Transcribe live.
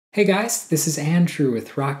Hey guys, this is Andrew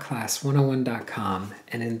with rockclass101.com,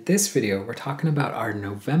 and in this video we're talking about our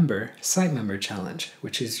November site member challenge,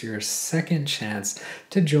 which is your second chance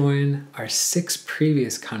to join our 6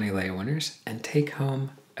 previous Kanile'a winners and take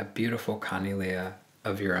home a beautiful Kanile'a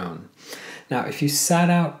of your own. Now, if you sat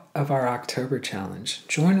out of our October challenge,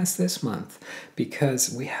 join us this month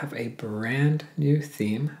because we have a brand new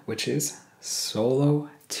theme, which is solo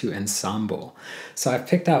to ensemble. So I've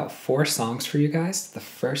picked out 4 songs for you guys. The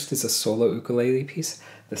first is a solo ukulele piece,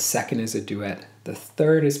 the second is a duet, the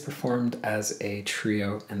third is performed as a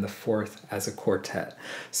trio, and the fourth as a quartet.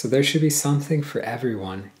 So there should be something for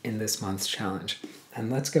everyone in this month's challenge. And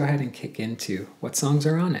let's go ahead and kick into what songs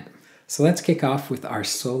are on it. So let's kick off with our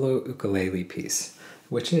solo ukulele piece,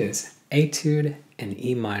 which is Etude in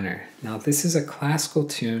E minor. Now this is a classical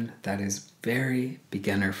tune that is very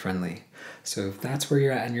beginner friendly. So if that's where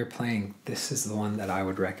you're at and you're playing, this is the one that I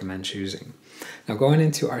would recommend choosing. Now going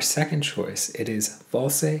into our second choice, it is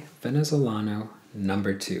Valse Venezolano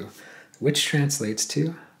number 2, which translates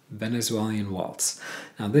to Venezuelan Waltz.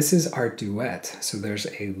 Now this is our duet, so there's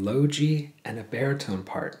a low G and a baritone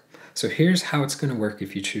part. So here's how it's going to work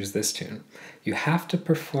if you choose this tune. You have to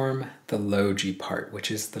perform the low G part, which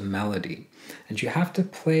is the melody, and you have to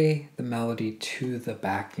play the melody to the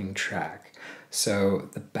backing track. So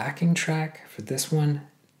the backing track for this one,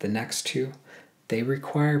 the next two, they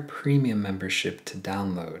require premium membership to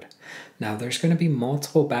download. Now there's going to be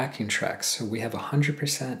multiple backing tracks, so we have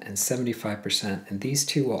 100% and 75%, and these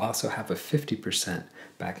two will also have a 50%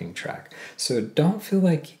 backing track. So don't feel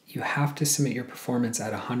like you have to submit your performance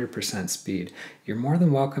at 100% speed. You're more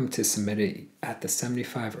than welcome to submit it at the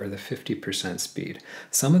 75 or the 50% speed.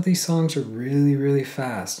 Some of these songs are really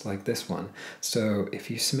fast, like this one. So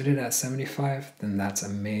if you submit it at 75, then that's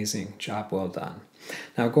amazing. Job well done.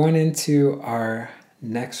 Now going into our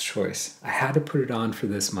next choice, I had to put it on for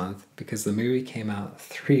this month because the movie came out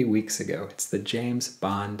 3 weeks ago. It's the James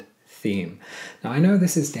Bond theme. Now I know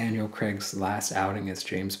this is Daniel Craig's last outing as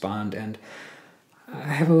James Bond, and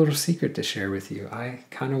I have a little secret to share with you. I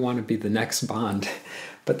kind of want to be the next Bond,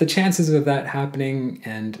 but the chances of that happening,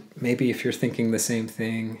 and maybe if you're thinking the same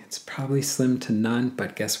thing, it's probably slim to none,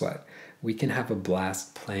 but guess what? We can have a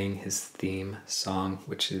blast playing his theme song,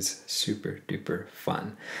 which is super duper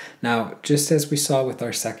fun. Now, just as we saw with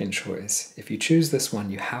our second choice, if you choose this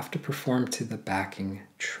one, you have to perform to the backing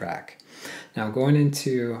track. Now, going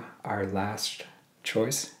into our last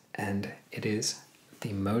choice, and it is the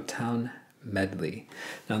Motown medley.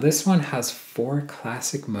 Now, this one has 4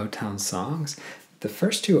 classic Motown songs. The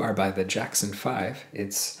first 2 are by the Jackson 5.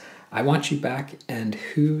 It's I Want You Back and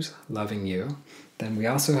Who's Loving You. Then we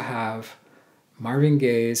also have Marvin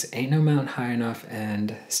Gaye's Ain't No Mountain High Enough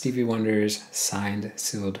and Stevie Wonder's Signed,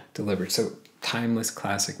 Sealed, Delivered. So timeless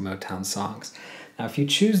classic Motown songs. Now if you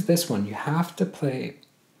choose this one, you have to play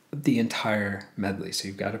the entire medley. So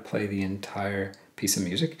you've got to play the entire piece of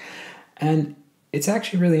music. And it's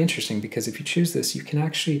actually really interesting because if you choose this, you can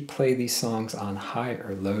actually play these songs on high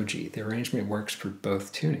or low G. The arrangement works for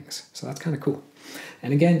both tunings. So that's kind of cool.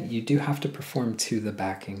 And again, you do have to perform to the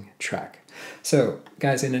backing track. So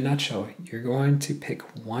guys, in a nutshell, you're going to pick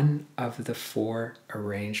one of the 4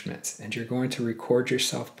 arrangements and you're going to record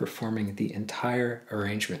yourself performing the entire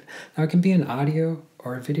arrangement. Now it can be an audio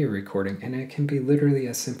or a video recording, and it can be literally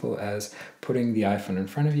as simple as putting the iPhone in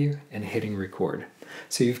front of you and hitting record.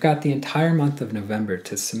 So you've got the entire month of November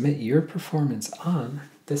to submit your performance on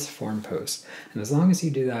this form post. And as long as you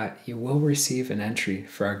do that, you will receive an entry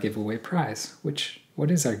for our giveaway prize. What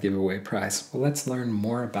is our giveaway prize? Well, let's learn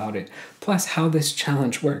more about it, plus how this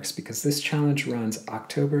challenge works, because this challenge runs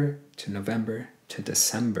October to November to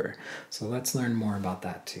December. So let's learn more about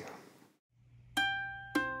that too.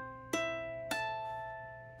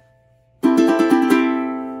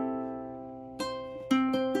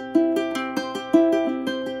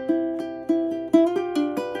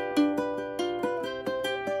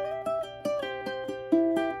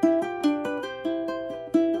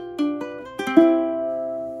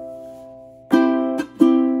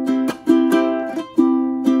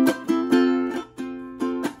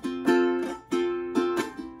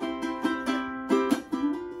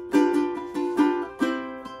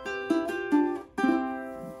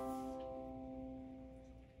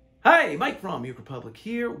 Hi, Mike from Uke Republic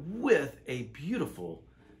here with a beautiful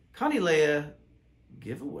Kanile'a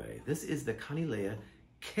giveaway. This is the Kanile'a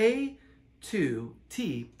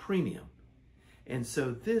K-2 Premium. And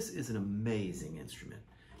so this is an amazing instrument.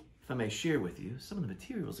 If I may share with you some of the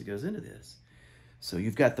materials that goes into this. So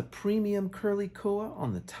you've got the premium curly koa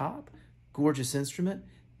on the top, gorgeous instrument,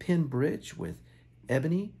 pin bridge with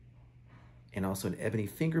ebony and also an ebony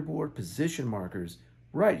fingerboard, position markers,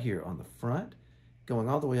 right here on the front, going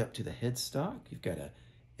all the way up to the headstock. You've got a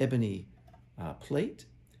ebony plate.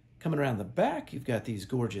 Coming around the back, you've got these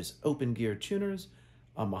gorgeous open gear tuners,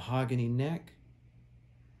 a mahogany neck,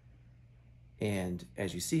 and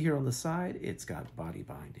as you see here on the side, it's got body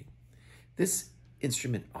binding. This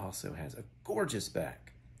instrument also has a gorgeous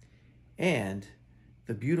back and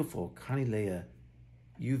the beautiful Kanile'a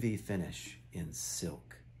UV finish in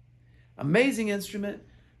silk. Amazing instrument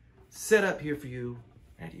set up here for you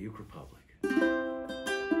at Uke Republic.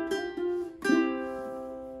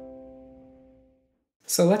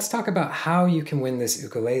 So let's talk about how you can win this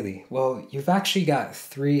ukulele. Well, you've actually got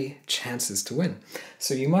 3 chances to win.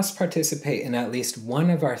 So you must participate in at least one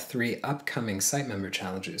of our 3 upcoming site member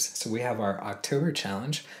challenges. So we have our October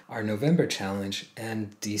challenge, our November challenge,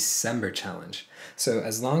 and December challenge. So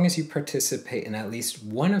as long as you participate in at least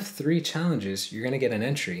one of 3 challenges, you're going to get an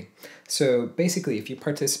entry. So basically, if you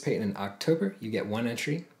participate in October, you get 1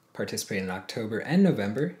 entry. Participate in October and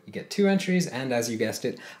November, you get 2 entries, and as you guessed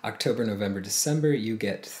it, October, November, December, you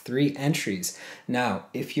get 3 entries. Now,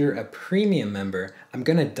 if you're a premium member, I'm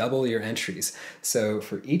going to double your entries. So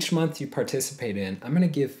for each month you participate in, I'm going to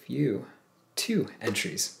give you 2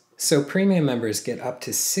 entries. So premium members get up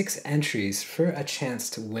to 6 entries for a chance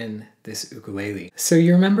to win this ukulele. So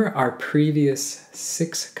you remember our previous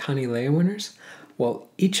 6 Kanile'a winners? Well,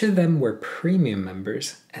 each of them were premium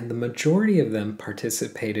members, and the majority of them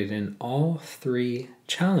participated in all 3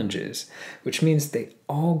 challenges, which means they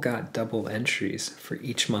all got double entries for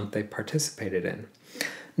each month they participated in.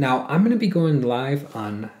 Now, I'm going to be going live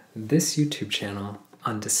on this YouTube channel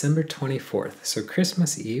on December 24th, so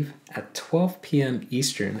Christmas Eve at 12 p.m.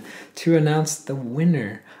 Eastern, to announce the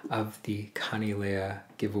winner of the Kanile'a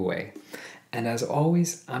giveaway. And as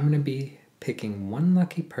always, I'm going to be picking one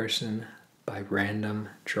lucky person by random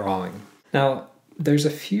drawing. Now, there's a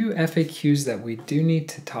few FAQs that we do need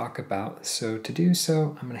to talk about, so to do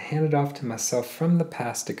so, I'm going to hand it off to myself from the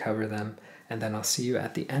past to cover them, and then I'll see you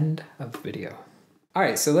at the end of the video. All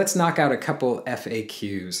right, so let's knock out a couple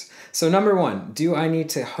FAQs. So number 1, do I need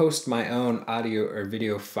to host my own audio or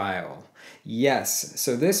video file? Yes,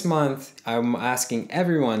 so this month I'm asking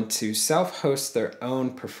everyone to self-host their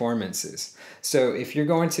own performances. So if you're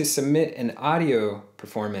going to submit an audio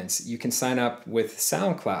performance, you can sign up with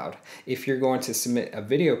SoundCloud. If you're going to submit a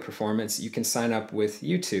video performance, you can sign up with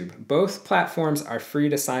YouTube. Both platforms are free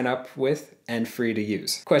to sign up with and free to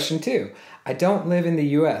use. Question 2, I don't live in the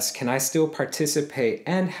US. Can I still participate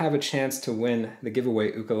and have a chance to win the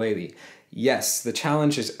giveaway ukulele? Yes, the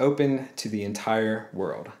challenge is open to the entire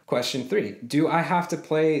world. Question 3, do I have to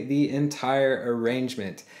play the entire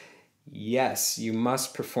arrangement? Yes, you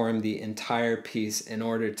must perform the entire piece in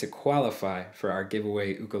order to qualify for our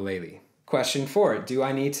giveaway ukulele. Question 4, do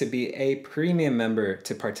I need to be a premium member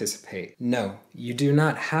to participate? No, you do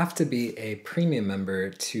not have to be a premium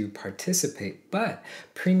member to participate, but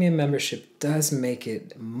premium membership does make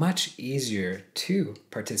it much easier to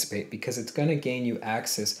participate because it's going to gain you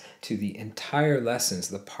access to the entire lessons,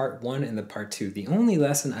 the part 1 and the part 2. The only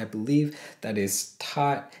lesson I believe that is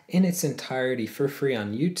taught in its entirety for free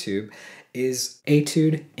on YouTube is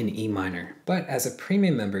Etude in E minor. But as a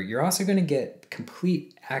premium member, you're also going to get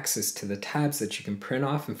complete access to the tabs that you can print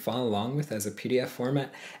off and follow along with as a PDF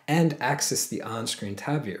format, and access the on-screen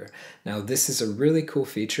tab viewer. Now, this is a really cool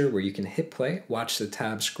feature where you can hit play, watch the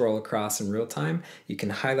tabs scroll across in real time. You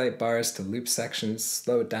can highlight bars to loop sections,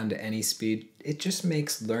 slow it down to any speed. It just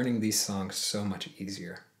makes learning these songs so much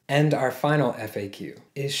easier. And our final FAQ,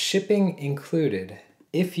 is shipping included?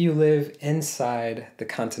 If you live inside the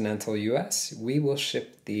continental US, we will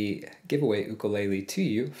ship the giveaway ukulele to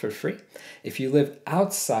you for free. If you live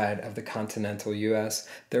outside of the continental US,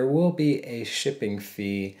 there will be a shipping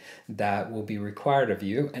fee that will be required of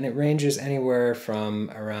you, and it ranges anywhere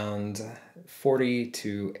from around $40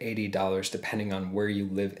 to $80 depending on where you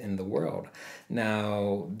live in the world.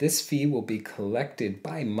 Now, this fee will be collected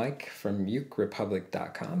by Mike from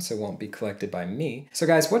ukerepublic.com, so it won't be collected by me. So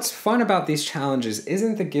guys, what's fun about these challenges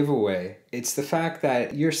isn't the giveaway, it's the fact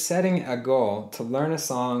that you're setting a goal to learn a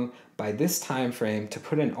song by this time frame, to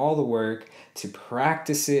put in all the work, to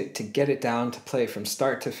practice it, to get it down, to play from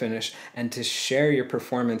start to finish, and to share your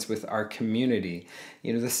performance with our community.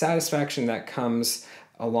 You know, the satisfaction that comes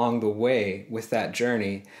along the way with that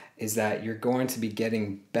journey is that you're going to be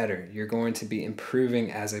getting better. You're going to be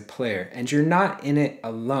improving as a player, and you're not in it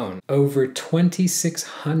alone. Over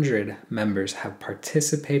 2,600 members have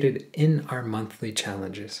participated in our monthly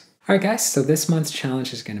challenges. All right, guys, so this month's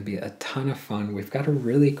challenge is going to be a ton of fun. We've got a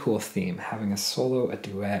really cool theme, having a solo, a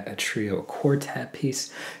duet, a trio, a quartet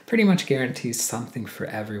piece. Pretty much guarantees something for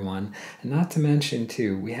everyone. And not to mention,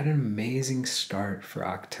 too, we had an amazing start for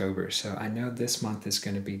October, so I know this month is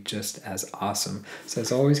going to be just as awesome. So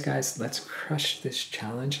as always, guys, let's crush this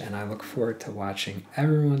challenge, and I look forward to watching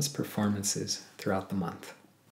everyone's performances throughout the month.